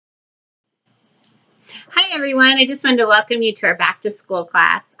Hi everyone, I just wanted to welcome you to our back to school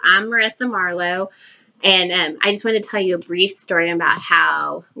class. I'm Marissa Marlowe, and I just want to tell you a brief story about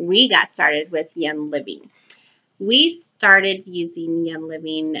how we got started with Young Living. We started using Young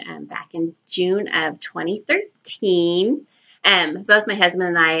Living back in June of 2013. Both my husband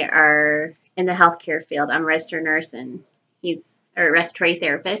and I are in the healthcare field. I'm a registered nurse and he's a respiratory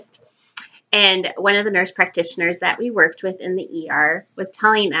therapist. And one of the nurse practitioners that we worked with in the ER was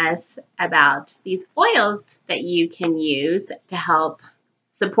telling us about these oils that you can use to help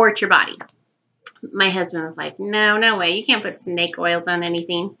support your body. My husband was like, no way, you can't put snake oils on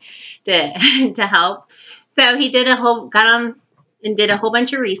anything to help. So he got on and did a whole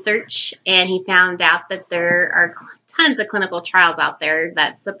bunch of research, and he found out that there are tons of clinical trials out there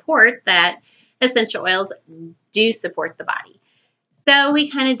that support that essential oils do support the body. So we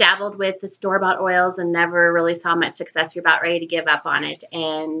kind of dabbled with the store-bought oils and never really saw much success. We were about ready to give up on it.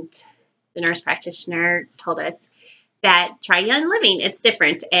 And the nurse practitioner told us that try Young Living. It's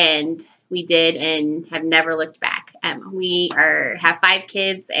different. And we did and have never looked back. We have 5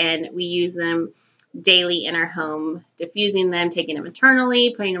 kids and we use them daily in our home, diffusing them, taking them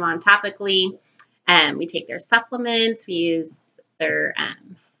internally, putting them on topically. We take their supplements. We use their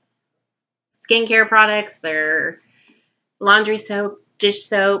skincare products, their laundry soap, dish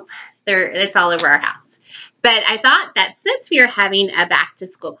soap, it's all over our house. But I thought that since we are having a back to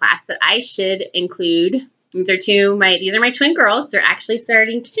school class that I should include, these are my twin girls. They're actually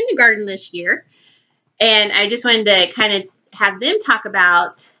starting kindergarten this year. And I just wanted to kind of have them talk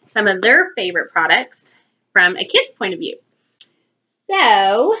about some of their favorite products from a kid's point of view.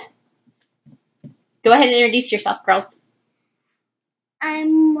 So, go ahead and introduce yourself, girls.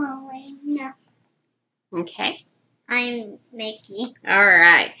 I'm Marina. Okay. I'm Mickey. All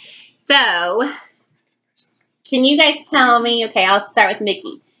right. So, can you guys tell me, okay, I'll start with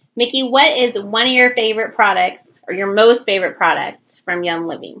Mickey. Mickey, what is one of your favorite products or your most favorite product from Young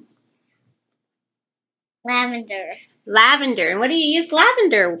Living? Lavender. Lavender. And what do you use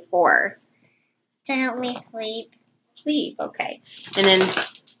lavender for? To help me sleep. Sleep, okay. And then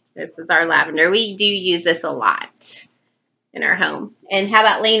this is our lavender. We do use this a lot in our home. And how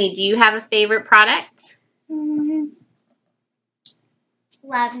about Lainey? Do you have a favorite product?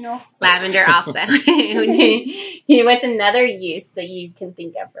 Lavender. Lavender also. What's another use that you can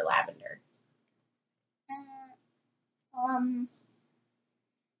think of for lavender?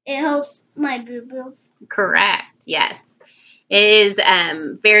 It helps my boo-boos. Correct. Yes. It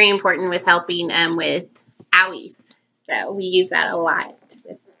is very important with helping with owies. So we use that a lot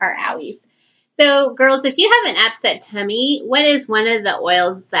with our owies. So girls, if you have an upset tummy, what is one of the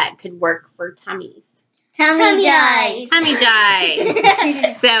oils that could work for tummies? Tummy Jive. Tummy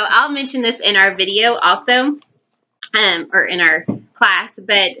Jive. So I'll mention this in our video also, or in our class,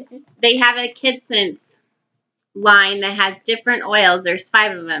 but they have a Kid Sense line that has different oils. There's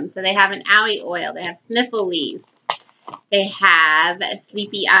 5 of them. So they have an owie oil. They have Sniffles. They have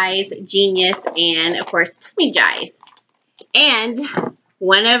Sleepy Eyes, Genius, and of course Tummy Jive. And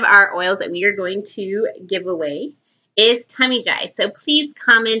one of our oils that we are going to give away is Tummy Jive. So please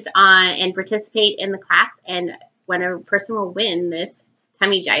comment on and participate in the class, and one person will win this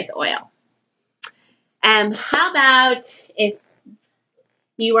Tummy Jive oil. How about if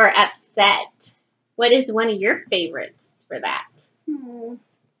you are upset? What is one of your favorites for that?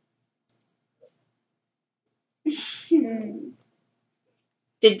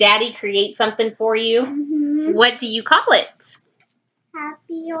 Did Daddy create something for you? What do you call it?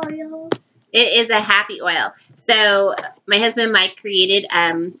 Happy oil. It is a happy oil. So my husband Mike created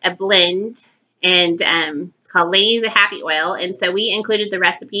a blend, and it's called Ladies a Happy Oil. And so we included the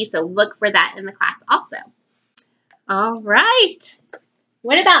recipe, so look for that in the class also. All right.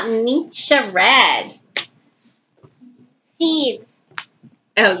 What about Nietzsche Red? Seeds.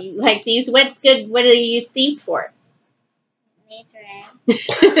 Oh, you like these? What's good? What do you use thieves for?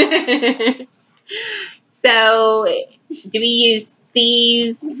 Red. So, do we use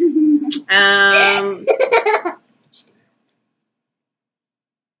thieves?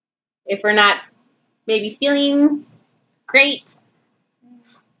 If we're not maybe feeling great?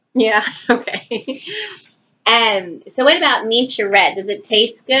 Yeah, okay. So what about Nature Red? Does it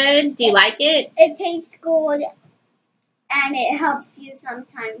taste good? Do you like it? It tastes good, and it helps you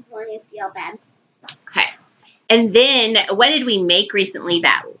sometimes when you feel bad. Okay. And then what did we make recently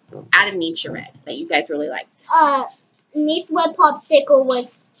that out of Nature Red that you guys really liked? Nice Red Popsicle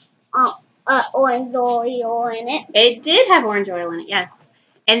with orange oil in it. It did have orange oil in it, yes.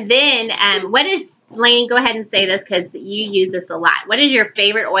 And then what is, Lainey, go ahead and say this because you use this a lot. What is your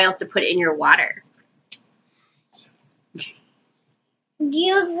favorite oils to put in your water?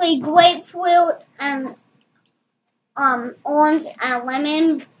 usually grapefruit and orange and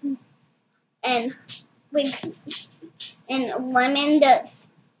lemon and lemon that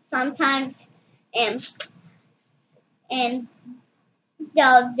sometimes and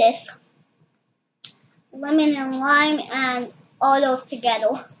this lemon and lime and all those together.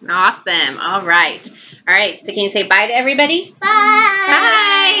 Awesome. All right. So can you say bye to everybody? Bye.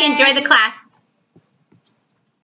 Bye. Enjoy the class.